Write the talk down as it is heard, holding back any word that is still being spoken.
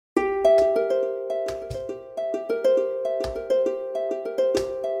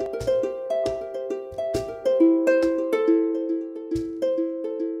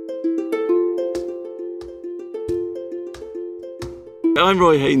I'm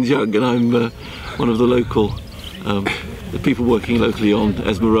Roy Haynes-Young, and I'm one of the local, the people working locally on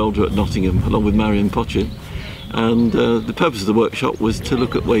ESMERALDA at Nottingham, along with Marion Pochin. And the purpose of the workshop was to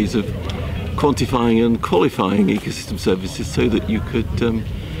look at ways of quantifying and qualifying ecosystem services so that you could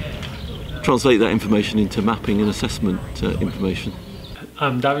translate that information into mapping and assessment information.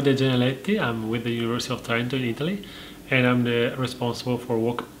 I'm Davide Geneletti. I'm with the University of Trento in Italy, and I'm responsible for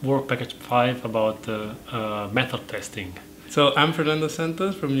work package 5 about method testing. So I'm Fernando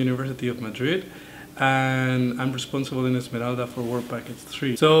Santos from University of Madrid, and I'm responsible in Esmeralda for work package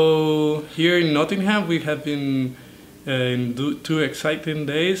 3. So here in Nottingham we have been in 2 exciting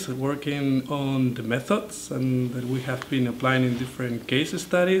days working on the methods, and that we have been applying in different case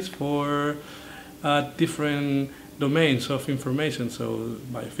studies for different domains of information, so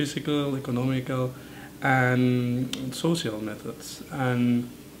biophysical, economical and social methods. And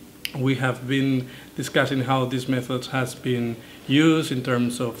we have been discussing how these methods has been used in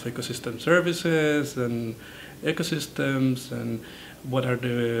terms of ecosystem services and ecosystems, and what are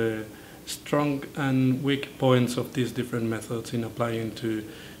the strong and weak points of these different methods in applying to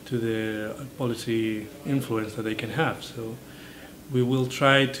the policy influence that they can have. So we will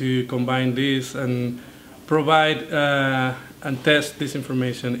try to combine this and provide and test this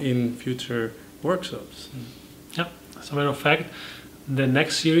information in future workshops. Yeah, as a matter of fact, the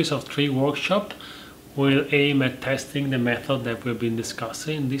next series of 3 workshops will aim at testing the method that we've been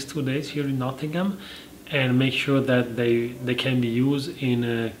discussing these 2 days here in Nottingham, and make sure that they can be used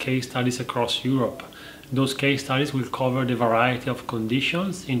in case studies across Europe. Those case studies will cover the variety of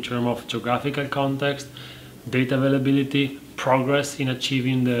conditions in terms of geographical context, data availability, progress in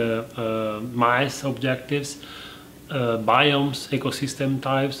achieving the MICE objectives, biomes, ecosystem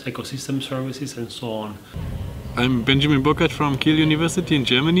types, ecosystem services, and so on. I'm Benjamin Burkhardt from Kiel University in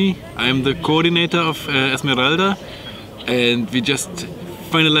Germany. I am the coordinator of Esmeralda, and we just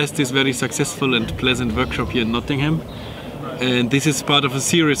finalized this very successful and pleasant workshop here in Nottingham. And this is part of a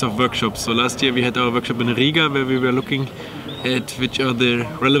series of workshops. So last year we had our workshop in Riga, where we were looking at which are the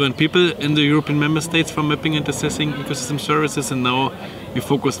relevant people in the European member states for mapping and assessing ecosystem services, and now we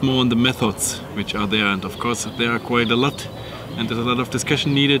focused more on the methods which are there, and of course there are quite a lot, and there's a lot of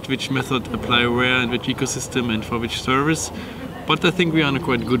discussion needed which method apply where and which ecosystem and for which service. But I think we are in a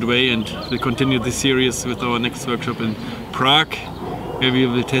quite good way, and we'll continue this series with our next workshop in Prague, where we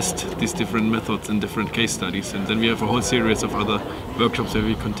will test these different methods and different case studies, and then we have a whole series of other workshops where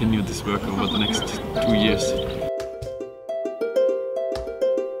we continue this work over the next 2 years.